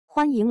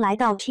欢迎来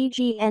到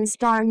TGN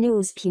Star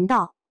News 频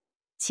道，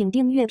请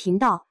订阅频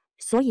道，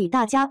所以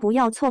大家不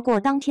要错过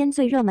当天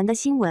最热门的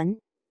新闻。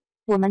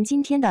我们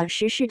今天的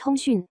时事通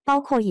讯包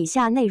括以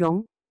下内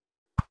容：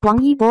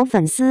王一博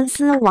粉丝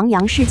撕王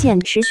阳事件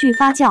持续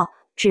发酵，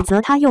指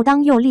责他又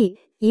当又立，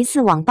疑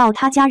似网暴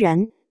他家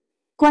人。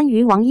关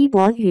于王一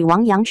博与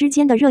王阳之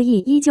间的热议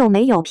依旧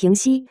没有平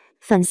息，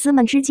粉丝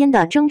们之间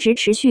的争执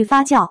持续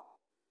发酵。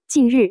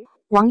近日，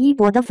王一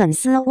博的粉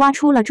丝挖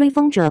出了《追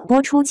风者》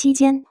播出期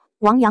间，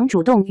王阳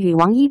主动与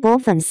王一博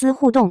粉丝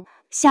互动，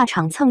下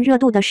场蹭热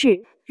度的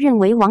事，认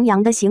为王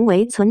阳的行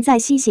为存在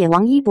吸血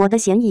王一博的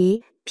嫌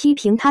疑，批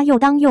评他又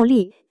当又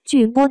立，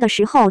剧播的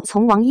时候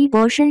从王一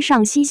博身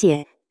上吸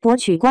血，博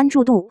取关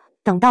注度，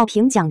等到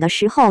评奖的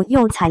时候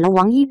又踩了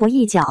王一博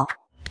一脚。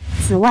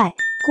此外，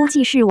估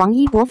计是王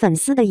一博粉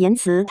丝的言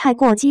辞太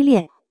过激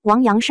烈，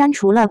王阳删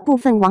除了部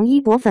分王一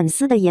博粉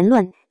丝的言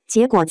论，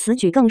结果此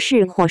举更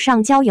是火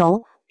上浇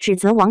油，指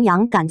责王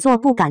阳敢做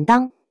不敢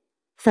当。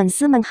粉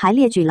丝们还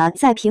列举了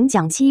在评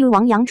奖期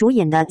王阳主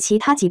演的其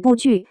他几部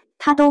剧，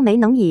他都没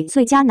能以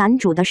最佳男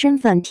主的身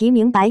份提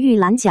名白玉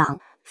兰奖，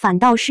反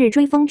倒是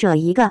追风者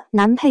一个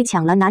男配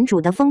抢了男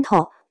主的风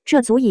头，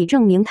这足以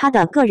证明他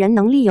的个人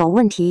能力有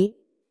问题。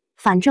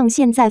反正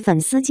现在粉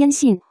丝坚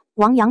信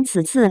王阳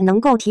此次能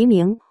够提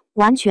名，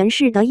完全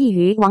是得益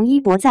于王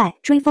一博在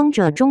追风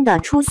者中的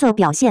出色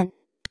表现。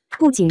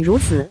不仅如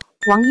此，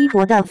王一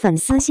博的粉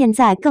丝现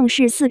在更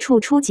是四处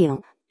出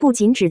警，不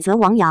仅指责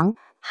王阳，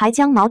还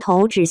将矛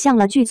头指向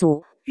了剧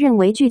组，认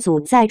为剧组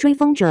在追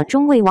风者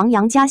中为王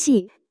阳加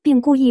戏，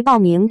并故意报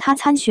名他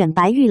参选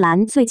白玉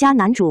兰最佳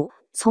男主，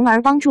从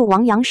而帮助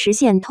王阳实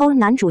现偷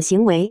男主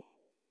行为。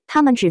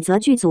他们指责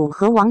剧组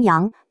和王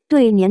阳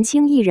对年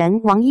轻艺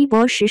人王一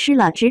博实施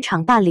了职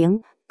场霸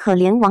凌，可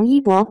怜王一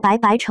博白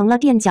白成了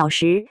垫脚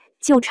石，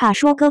就差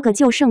说哥哥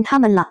就剩他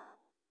们了。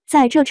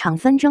在这场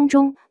纷争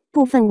中，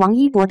部分王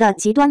一博的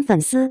极端粉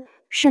丝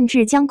甚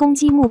至将攻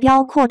击目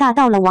标扩大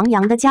到了王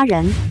阳的家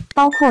人，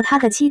包括他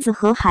的妻子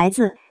和孩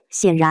子。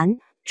显然，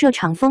这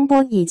场风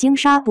波已经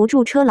刹不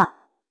住车了。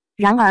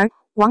然而，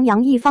王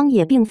阳一方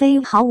也并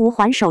非毫无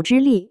还手之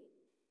力，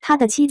他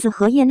的妻子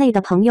和业内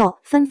的朋友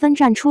纷纷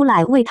站出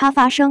来为他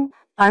发声，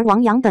而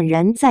王阳本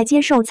人在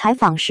接受采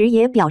访时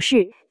也表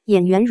示，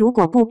演员如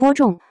果不播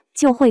种，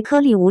就会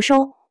颗粒无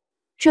收。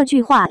这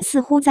句话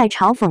似乎在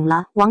嘲讽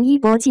了王一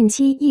博近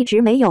期一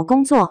直没有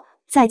工作，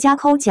在家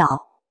抠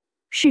脚。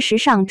事实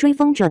上，追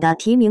风者的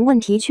提名问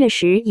题确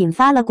实引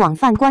发了广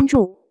泛关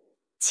注。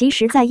其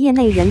实，在业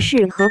内人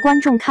士和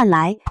观众看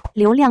来，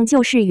流量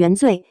就是原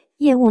罪，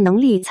业务能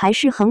力才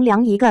是衡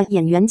量一个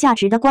演员价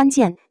值的关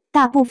键。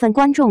大部分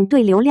观众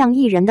对流量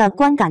艺人的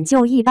观感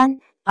就一般，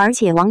而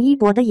且王一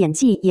博的演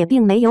技也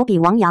并没有比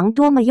王阳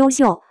多么优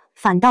秀，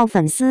反倒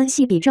粉丝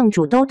戏比正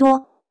主都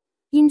多。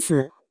因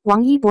此，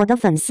王一博的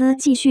粉丝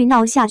继续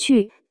闹下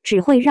去，只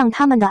会让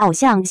他们的偶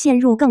像陷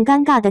入更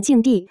尴尬的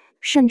境地，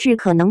甚至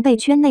可能被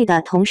圈内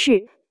的同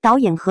事、导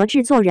演和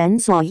制作人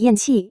所厌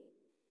弃。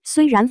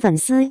虽然粉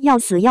丝要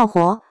死要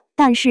活，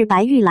但是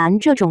白玉兰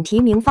这种提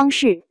名方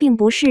式并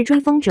不是追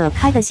风者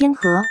开的先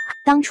河。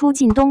当初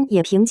靳东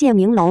也凭借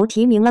名楼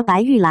提名了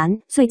白玉兰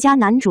最佳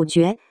男主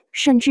角，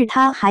甚至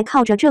他还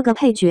靠着这个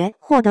配角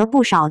获得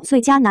不少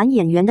最佳男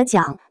演员的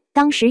奖。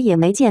当时也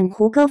没见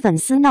胡歌粉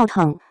丝闹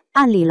腾。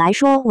按理来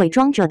说，伪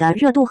装者的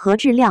热度和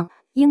质量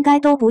应该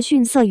都不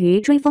逊色于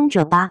追风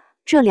者吧？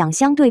这两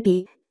相对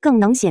比，更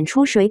能显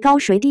出谁高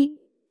谁低。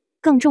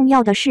更重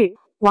要的是，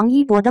王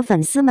一博的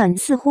粉丝们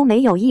似乎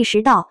没有意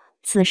识到，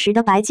此时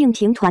的白敬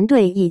亭团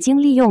队已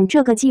经利用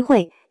这个机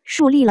会，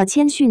树立了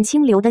谦逊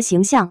清流的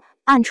形象，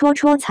暗戳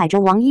戳踩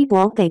着王一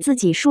博给自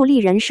己树立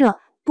人设，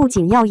不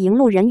仅要迎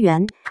路人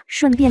缘，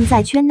顺便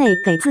在圈内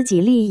给自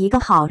己立一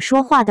个好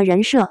说话的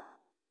人设。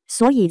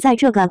所以在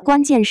这个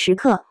关键时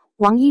刻，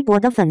王一博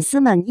的粉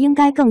丝们应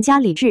该更加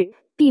理智，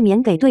避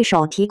免给对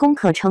手提供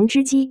可乘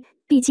之机。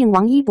毕竟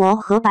王一博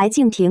和白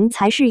敬亭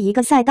才是一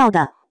个赛道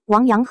的，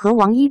王阳和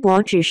王一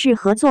博只是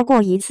合作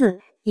过一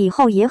次，以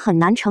后也很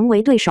难成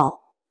为对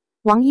手。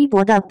王一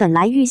博的本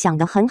来预想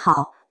的很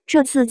好，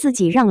这次自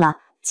己让了，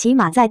起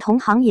码在同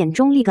行眼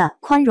中立个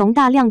宽容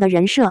大量的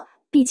人设。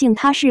毕竟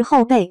他是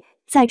后辈，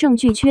在正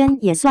剧圈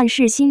也算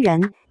是新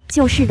人，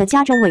就是的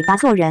夹着尾巴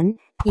做人，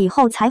以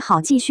后才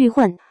好继续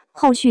混，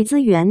后续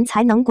资源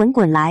才能滚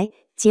滚来。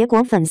结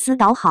果粉丝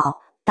倒好，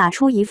打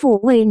出一副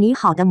为你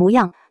好的模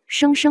样，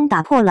生生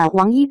打破了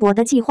王一博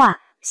的计划。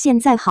现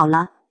在好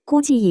了，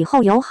估计以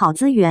后有好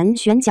资源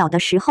选角的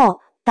时候，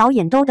导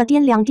演都得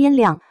掂量掂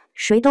量，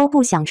谁都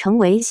不想成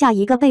为下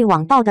一个被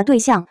网暴的对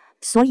象。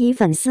所以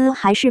粉丝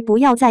还是不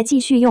要再继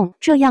续用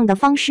这样的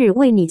方式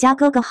为你家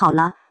哥哥好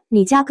了，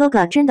你家哥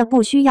哥真的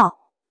不需要。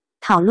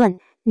讨论，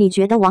你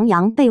觉得王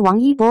阳被王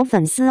一博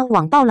粉丝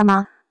网暴了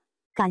吗？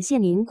感谢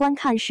您观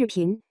看视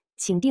频，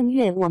请订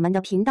阅我们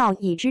的频道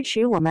以支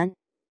持我们。